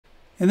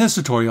In this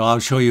tutorial, I'll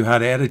show you how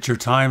to edit your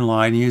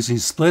timeline using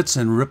splits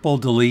and ripple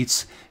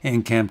deletes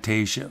in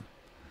Camtasia.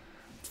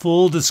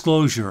 Full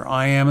disclosure,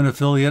 I am an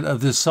affiliate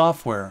of this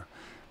software.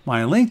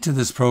 My link to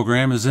this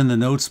program is in the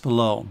notes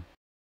below.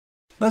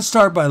 Let's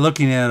start by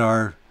looking at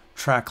our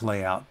track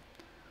layout.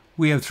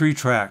 We have 3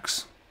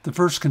 tracks. The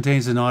first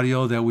contains an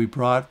audio that we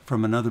brought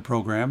from another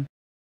program.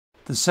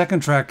 The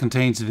second track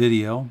contains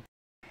video.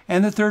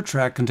 And the third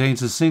track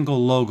contains a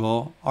single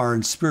logo, our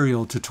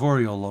Inspirial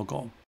tutorial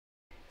logo.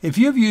 If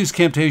you have used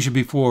Camtasia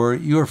before,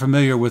 you are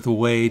familiar with the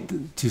way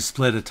to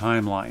split a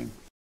timeline.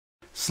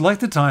 Select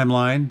the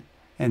timeline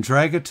and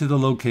drag it to the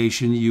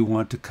location you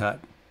want to cut.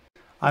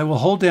 I will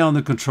hold down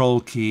the Control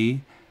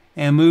key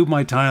and move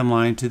my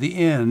timeline to the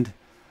end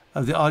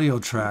of the audio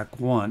track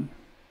 1.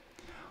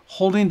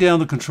 Holding down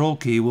the Control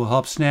key will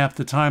help snap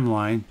the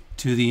timeline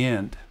to the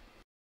end.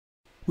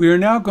 We are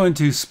now going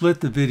to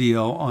split the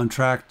video on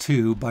track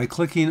 2 by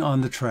clicking on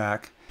the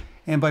track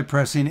and by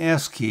pressing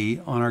S key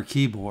on our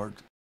keyboard.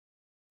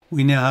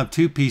 We now have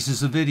 2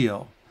 pieces of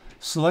video.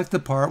 Select the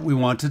part we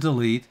want to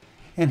delete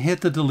and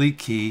hit the delete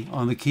key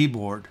on the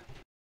keyboard.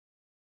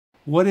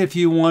 What if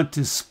you want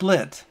to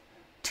split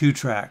 2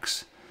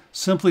 tracks?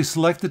 Simply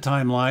select the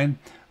timeline,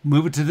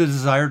 move it to the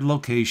desired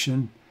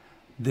location.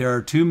 There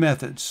are 2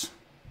 methods.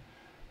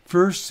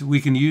 First, we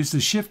can use the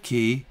Shift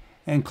key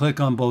and click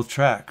on both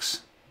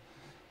tracks.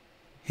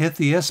 Hit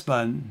the S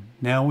button.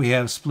 Now we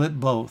have split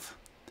both.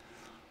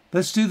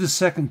 Let's do the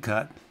second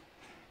cut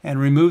and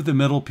remove the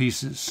middle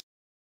pieces.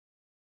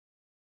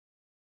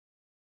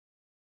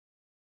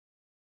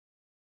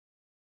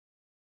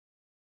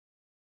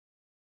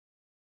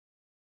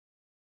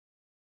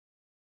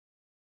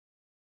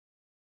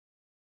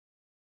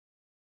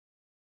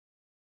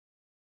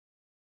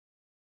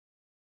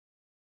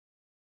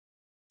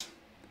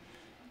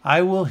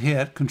 I will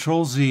hit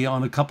Ctrl Z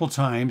on a couple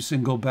times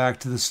and go back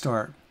to the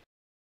start.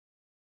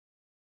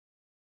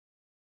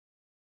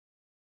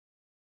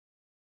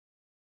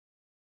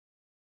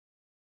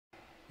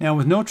 Now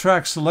with no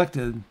track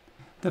selected,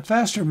 the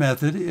faster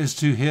method is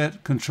to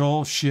hit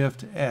Ctrl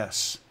Shift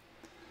S.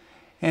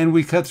 And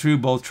we cut through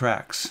both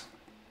tracks.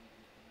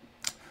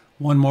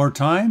 One more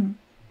time,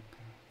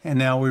 and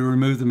now we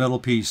remove the middle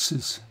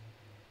pieces.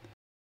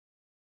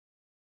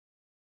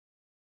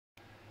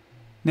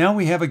 Now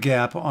we have a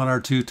gap on our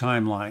 2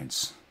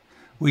 timelines.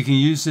 We can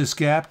use this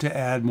gap to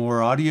add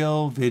more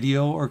audio,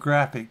 video, or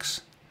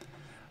graphics.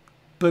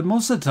 But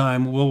most of the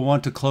time we'll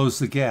want to close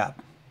the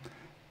gap.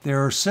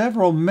 There are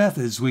several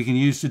methods we can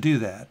use to do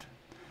that.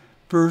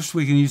 First,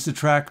 we can use the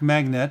track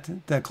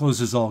magnet that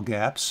closes all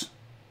gaps.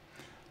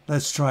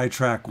 Let's try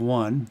track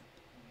 1.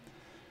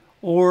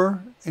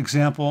 Or,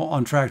 example,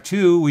 on track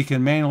 2, we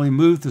can manually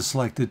move the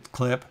selected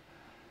clip.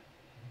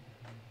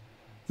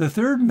 The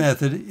third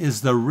method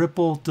is the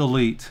ripple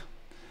delete.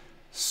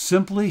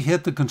 Simply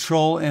hit the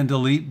Control and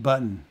Delete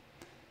button.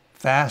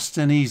 Fast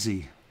and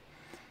easy.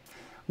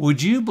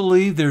 Would you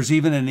believe there's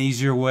even an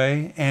easier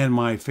way, and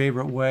my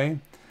favorite way?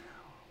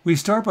 We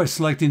start by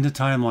selecting the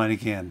timeline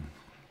again.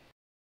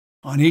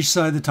 On each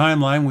side of the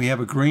timeline we have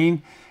a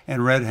green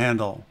and red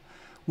handle.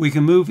 We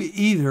can move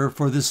either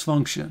for this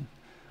function.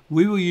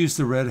 We will use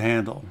the red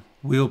handle.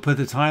 We will put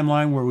the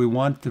timeline where we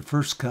want the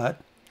first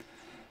cut.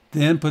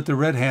 Then put the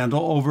red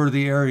handle over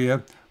the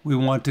area we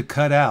want to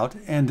cut out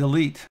and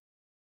delete.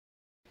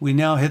 We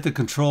now hit the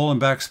Control and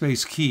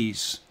Backspace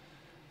keys.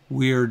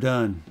 We are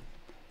done.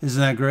 Isn't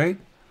that great?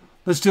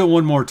 Let's do it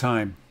one more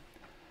time.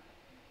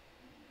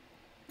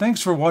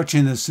 Thanks for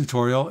watching this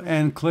tutorial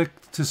and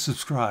click to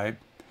subscribe.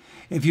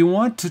 If you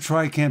want to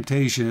try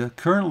Camtasia,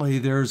 currently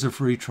there is a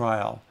free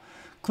trial.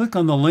 Click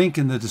on the link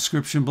in the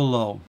description below.